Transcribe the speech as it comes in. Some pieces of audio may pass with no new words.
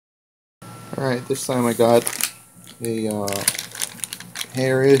Alright, this time I got a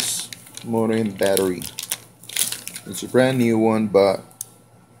Arris Modem battery. It's a brand new one, but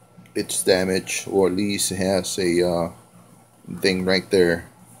it's damaged, or at least it has a thing right there.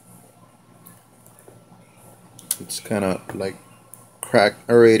 It's kind of like cracked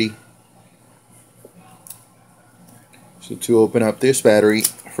already. So to open up this battery,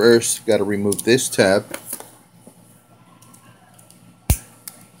 first got to remove this tab.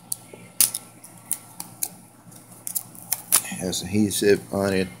 It has adhesive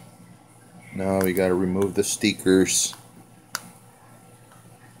on it. Now we got to remove the stickers.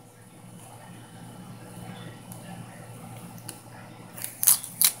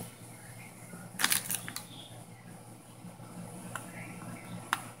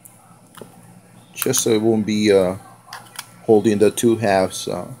 Just so it won't be holding the two halves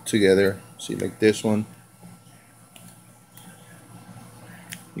together. See, like this one.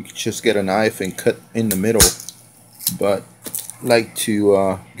 You can just get a knife and cut in the middle, but I like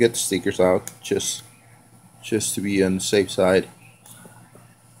to get the stickers out just to be on the safe side.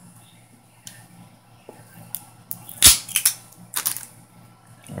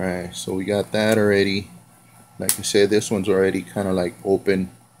 Alright, so we got that already. Like I said, this one's already kind of like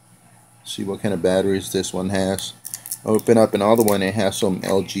open. See what kind of batteries this one has. Open up another one, it has some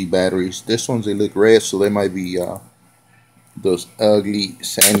LG batteries. This one's, they look red, so they might be those ugly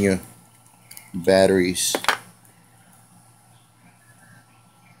Sanyo batteries.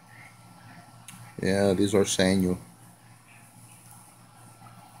 Yeah, these are Sanyo.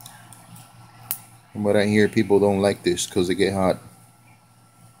 From what I hear, people don't like this because they get hot.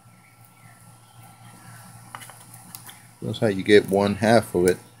 That's how you get one half of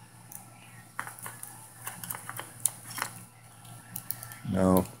it.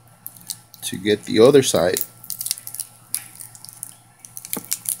 Now, to get the other side,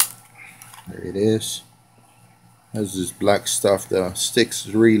 there it is. Has this black stuff that sticks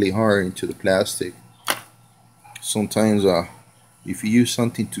really hard into the plastic. Sometimes, if you use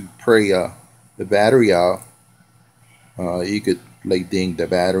something to pry the battery out, you could like ding the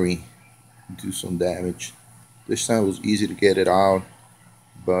battery and do some damage. This time it was easy to get it out,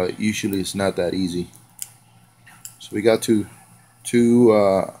 but usually it's not that easy. So we got two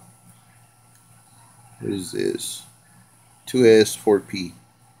what is this? 2S4P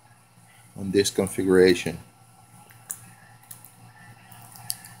on this configuration.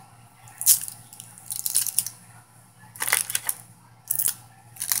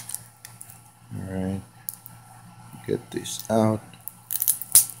 Alright, get this out.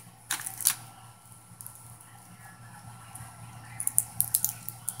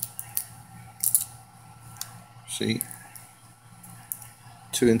 See,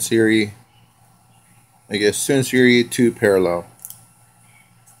 two in series, I guess two in series, two parallel.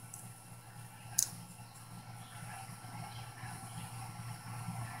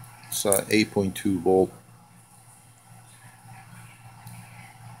 It's 8.2 volt.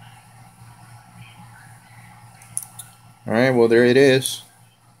 Alright, well there it is.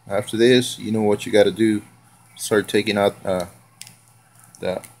 After this, you know what you got to do. Start taking out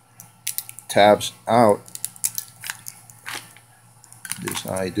the tabs out. This is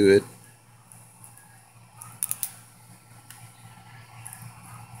how I do it.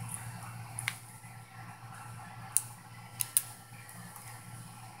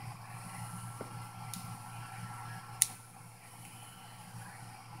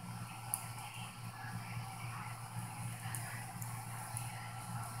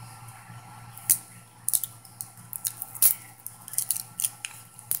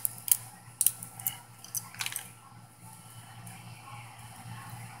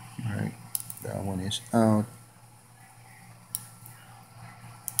 Alright, that one is out.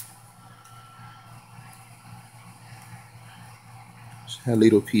 Just have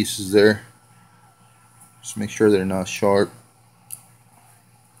little pieces there. Just make sure they're not sharp.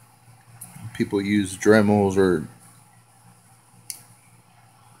 People use Dremels or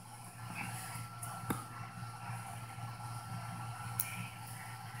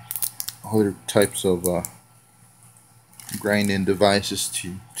other types of grinding devices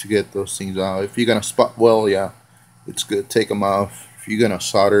to get those things out. If you're gonna spot weld, yeah, it's good. Take them off. If you're gonna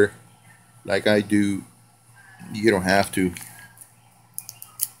solder, like I do, you don't have to.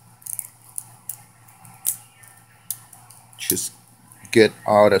 Just get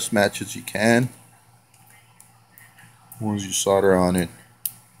out as much as you can. Once you solder on it,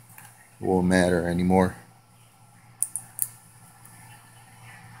 it won't matter anymore.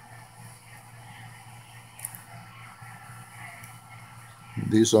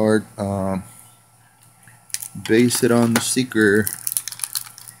 These are based on the sticker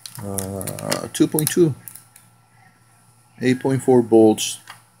 2.2, 8.4 volts,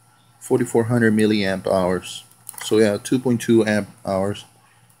 4400 milliamp hours. So yeah, 2.2 amp hours.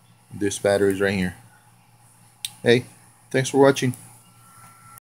 This battery is right here. Hey, thanks for watching.